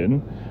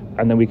possession,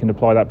 and then we can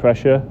apply that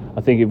pressure.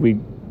 I think if we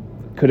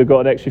could have got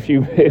an extra few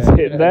minutes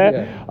in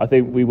there, I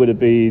think we would have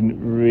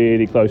been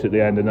really close at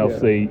the end. And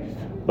obviously,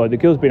 the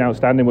girls have been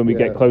outstanding when we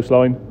get close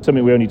line.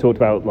 Something we only talked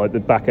about the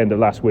back end of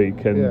last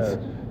week, and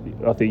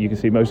I think you can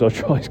see most of our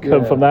tries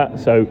come from that.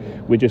 So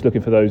we're just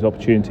looking for those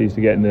opportunities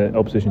to get in the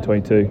opposition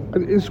 22.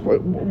 And it's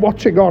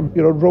watching on,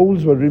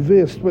 roles were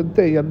reversed, weren't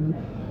they? And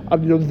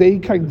they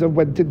kind of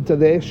went into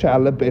their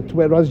shell a bit,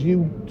 whereas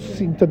you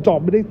seemed to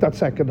dominate that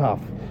second half.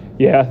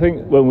 Yeah, I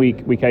think when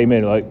we came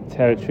in,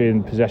 territory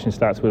and possession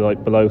stats were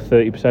below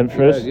 30%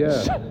 for us.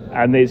 Yeah.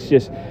 And it's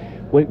just,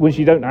 once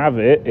you don't have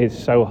it, it's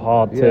so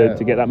hard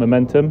to get that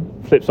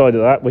momentum. Flip side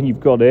of that, when you've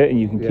got it and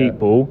you can keep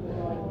ball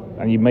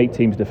and you make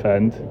teams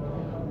defend,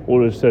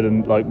 all of a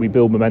sudden we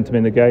build momentum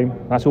in the game.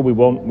 That's all we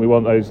want. We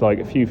want those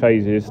a few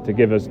phases to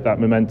give us that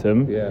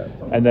momentum.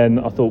 And then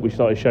I thought we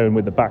started showing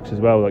with the backs as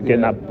well,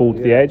 getting that ball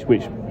to the edge,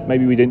 which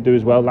maybe we didn't do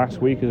as well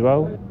last week as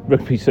well.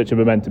 Rugby's such a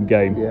momentum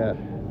game.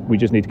 We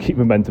just need to keep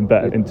momentum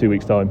better in 2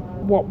 weeks' time.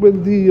 What will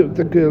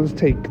the girls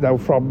take now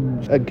from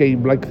a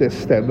game like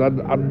this then,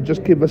 and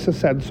just give us a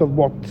sense of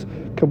what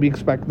can we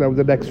expect now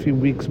the next few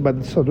weeks,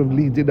 months, sort of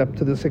leading up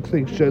to the Six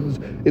Nations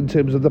in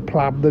terms of the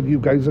plan that you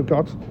guys have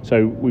got?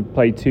 So we've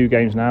played 2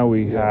 games now.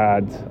 We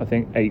had, I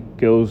think, 8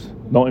 girls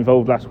not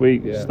involved last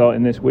week,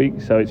 starting this week.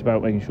 So it's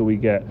about making sure we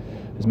get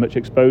as much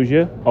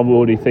exposure. I'm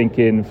already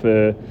thinking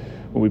for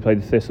when we play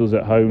the Thistles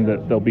at home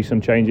that there'll be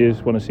some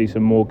changes. Want to see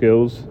some more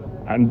girls.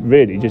 And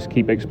really just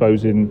keep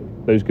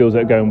exposing those girls that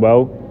are going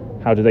well.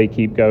 How do they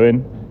keep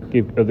going?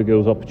 Give other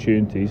girls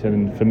opportunities.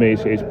 And for me,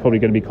 it's probably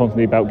going to be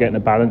constantly about getting a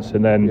balance.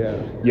 And then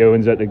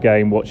Johan's at the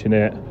game watching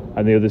it,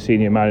 and the other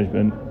senior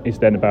management is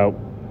then about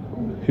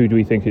who do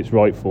we think it's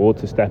right for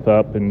to step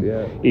up.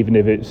 And even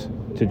if it's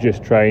to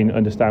just train,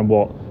 understand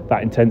what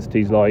that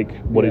intensity is like,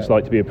 what it's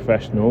like to be a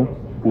professional,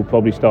 we'll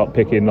probably start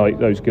picking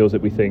those girls that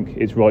we think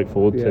it's right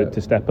for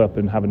to step up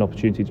and have an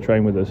opportunity to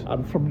train with us.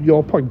 And from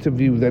your point of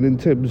view then, in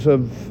terms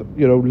of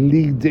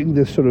leading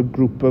this sort of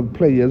group of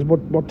players,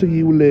 what do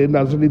you learn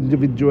as an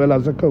individual,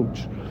 as a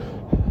coach?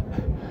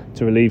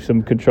 To relieve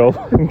some control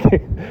and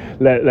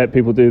let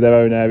people do their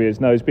own areas.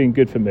 No, it's been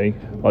good for me.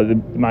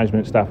 The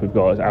management staff we've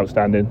got is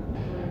outstanding.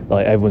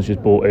 Everyone's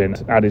just bought in,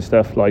 added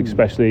stuff,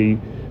 especially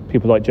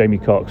people like Jamie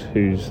Cox,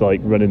 who's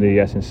running the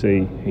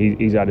S&C.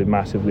 He's added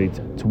massively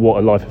to what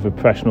a life of a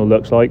professional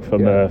looks like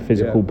from a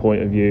physical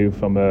point of view,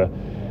 from a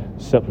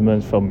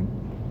supplements, from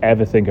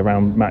everything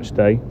around match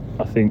day.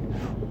 I think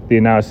the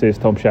analysis,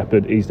 Tom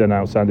Shepherd, he's done an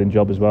outstanding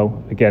job as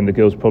well. Again, the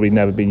girls probably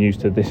never been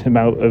used to this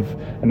amount of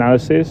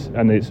analysis,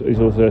 and it's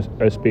also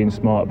us being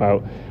smart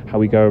about how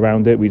we go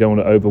around it. We don't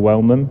want to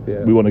overwhelm them.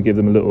 We want to give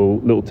them a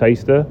little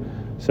taster,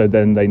 so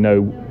then they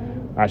know,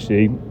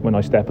 actually, when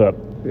I step up,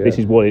 this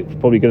is what it's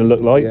probably going to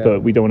look like,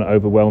 but we don't want to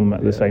overwhelm them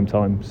at the same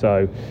time.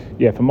 So,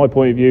 yeah, from my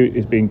point of view,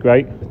 it's been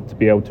great to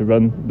be able to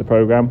run the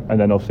programme, and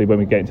then obviously when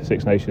we get into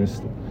Six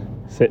Nations,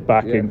 sit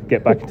back and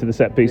get back into the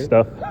set-piece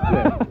stuff.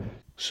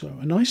 So,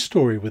 a nice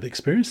story with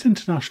experienced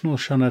international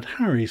Sioned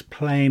Harries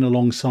playing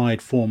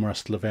alongside former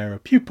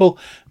Ystalyfera pupil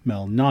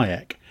Mel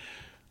Nyack.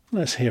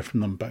 Let's hear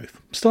from them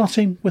both,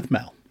 starting with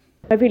Mel.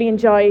 I've really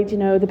enjoyed,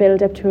 the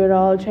build-up to it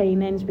all.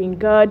 Training's been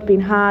good, been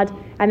hard,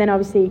 and then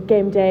obviously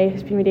game day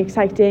has been really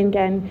exciting,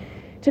 getting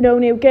to know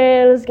new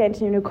girls, getting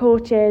to know new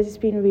coaches. It's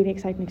been a really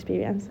exciting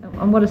experience.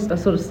 And what a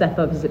sort of step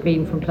up has it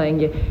been from playing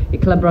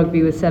your club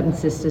rugby with Seven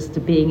Sisters to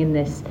being in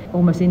this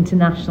almost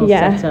international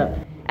setup?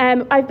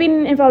 I've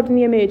been involved in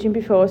the emerging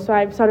before, so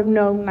I've sort of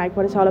known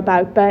what it's all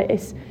about, but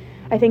it's,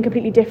 I think,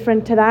 completely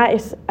different to that.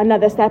 It's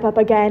another step up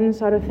again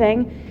sort of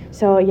thing.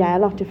 So yeah, a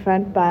lot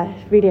different, but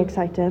really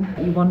exciting.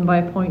 You won by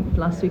a point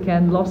last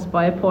weekend, lost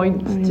by a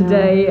point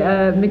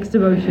today. Mixed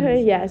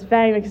emotions. Yes,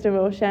 very mixed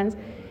emotions.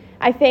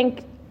 I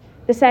think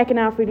the second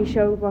half really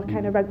showed what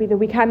kind of rugby that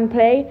we can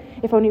play.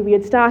 If only we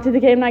had started the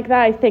game like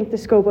that, I think the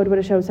scoreboard would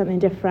have showed something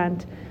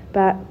different.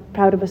 But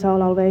proud of us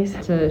all always.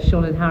 To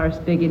Sioned Harries,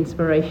 big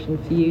inspiration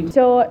for you.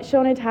 So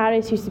Sioned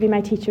Harries used to be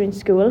my teacher in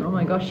school. Oh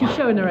my gosh, she's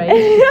showing her age.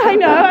 I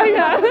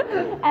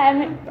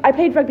know. I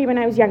played rugby when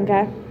I was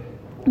younger.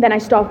 Then I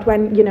stopped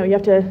when,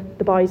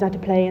 the boys had to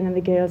play and then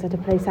the girls had to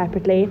play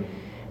separately.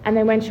 And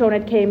then when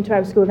Sioned came to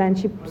our school, then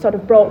she sort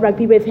of brought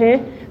rugby with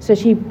her. So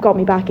she got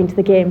me back into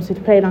the game. So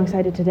to play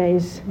alongside her today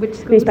is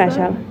really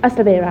special.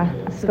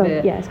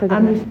 Ystalyfera.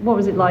 And what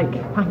was it like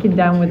packing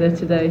down with her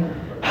today?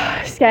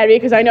 Scary,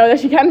 because I know that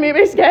she can be a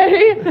bit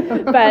scary.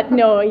 But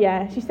no,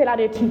 she still had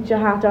her teacher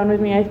hat on with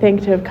me, I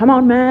think, to come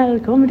on Mel,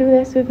 come and do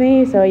this with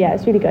me. So yeah,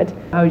 it's really good.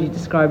 How would you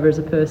describe her as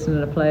a person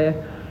and a player?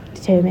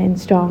 Determined,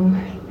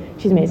 strong.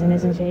 She's amazing,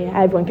 isn't she?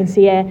 Everyone can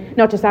see her,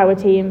 not just our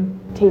team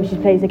she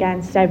plays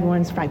against,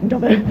 everyone's frightened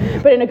of her,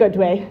 but in a good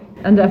way.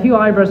 And a few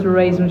eyebrows were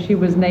raised when she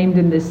was named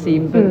in this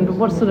team, but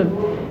what sort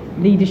of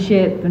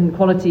leadership and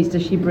qualities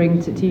does she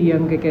bring to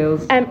younger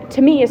girls?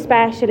 To me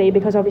especially,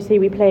 because obviously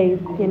we play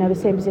the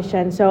same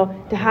position, so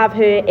to have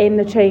her in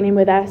the training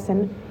with us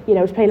and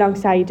to play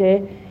alongside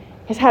her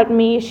has helped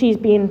me. She's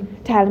been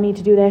telling me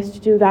to do this, to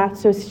do that,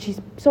 so she's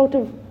sort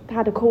of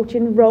had a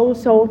coaching role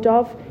sort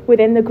of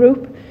within the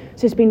group,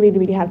 so it's been really,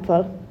 really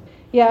helpful.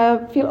 Yeah,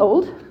 I feel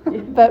old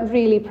but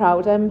really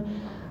proud.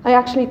 I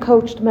actually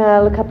coached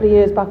Mel a couple of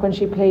years back when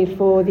she played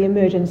for the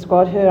emerging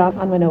squad, her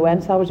and Wyn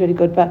Owen, so that was really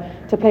good.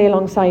 But to play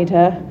alongside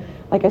her,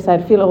 like I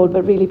said, feel old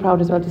but really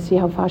proud as well to see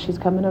how far she's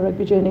come in her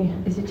rugby journey.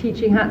 Is the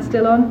teaching hat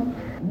still on?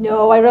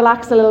 No, I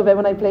relax a little bit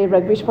when I play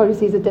rugby. She probably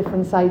sees a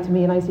different side to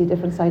me and I see a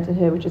different side to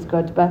her, which is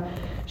good. But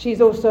she's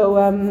also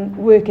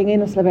working in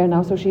Ystalyfera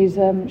now, so she's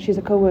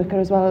a co-worker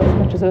as well as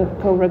much as a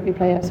co-rugby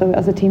player, so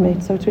as a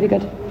teammate, so it's really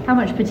good. How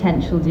much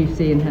potential do you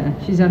see in her?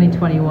 She's only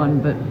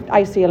 21, but...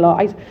 I see a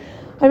lot.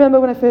 I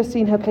remember when I first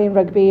seen her playing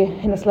rugby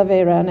in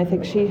Ystalyfera, and I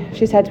think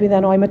she said to me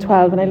then, I'm a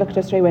 12, and I looked at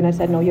her straight away and I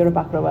said, no, you're a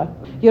back rower.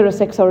 You're a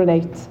 6 or an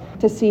 8.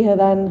 To see her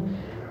then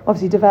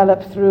obviously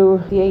develop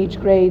through the age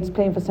grades,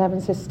 playing for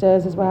Seven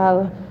Sisters as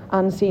well,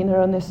 and seeing her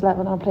on this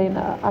level now playing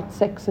at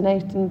 6 and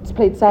 8, and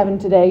played 7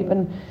 today,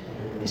 and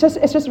it's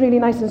just really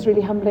nice and it's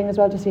really humbling as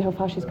well to see how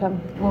far she's come.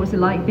 What was it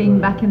like being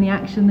back in the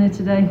action there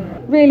today?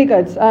 Really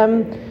good.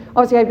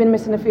 Obviously I've been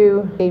missing a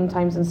few game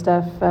times and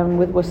stuff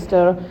with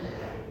Worcester,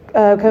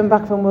 coming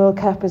back from World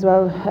Cup as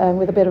well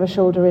with a bit of a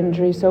shoulder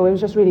injury, so it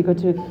was just really good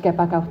to get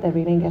back out there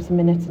really and get some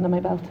minutes under my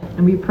belt.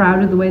 And were you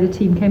proud of the way the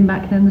team came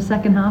back then in the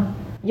second half?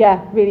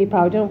 Yeah, really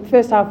proud.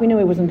 First half we knew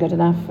it wasn't good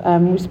enough.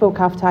 We spoke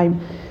half time,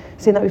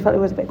 saying that we felt it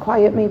was a bit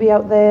quiet maybe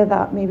out there,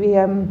 that maybe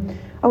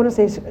I wouldn't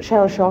say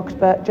shell-shocked,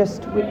 but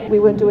just we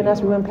weren't doing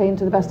us, we weren't playing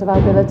to the best of our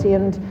ability,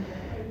 and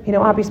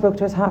Abby spoke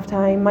to us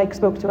half-time, Mike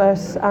spoke to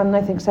us, and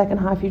I think second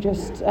half you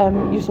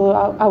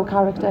saw our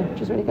character,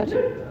 which is really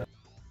good.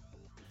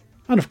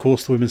 And of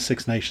course the Women's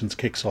Six Nations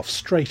kicks off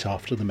straight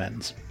after the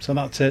men's. So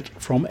that's it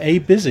from a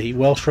busy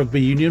Welsh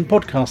Rugby Union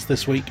podcast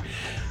this week.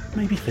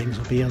 Maybe things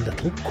will be a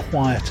little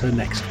quieter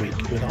next week,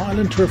 with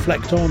Ireland to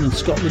reflect on and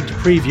Scotland to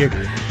preview,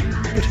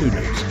 but who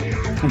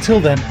knows. Until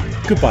then,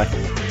 goodbye.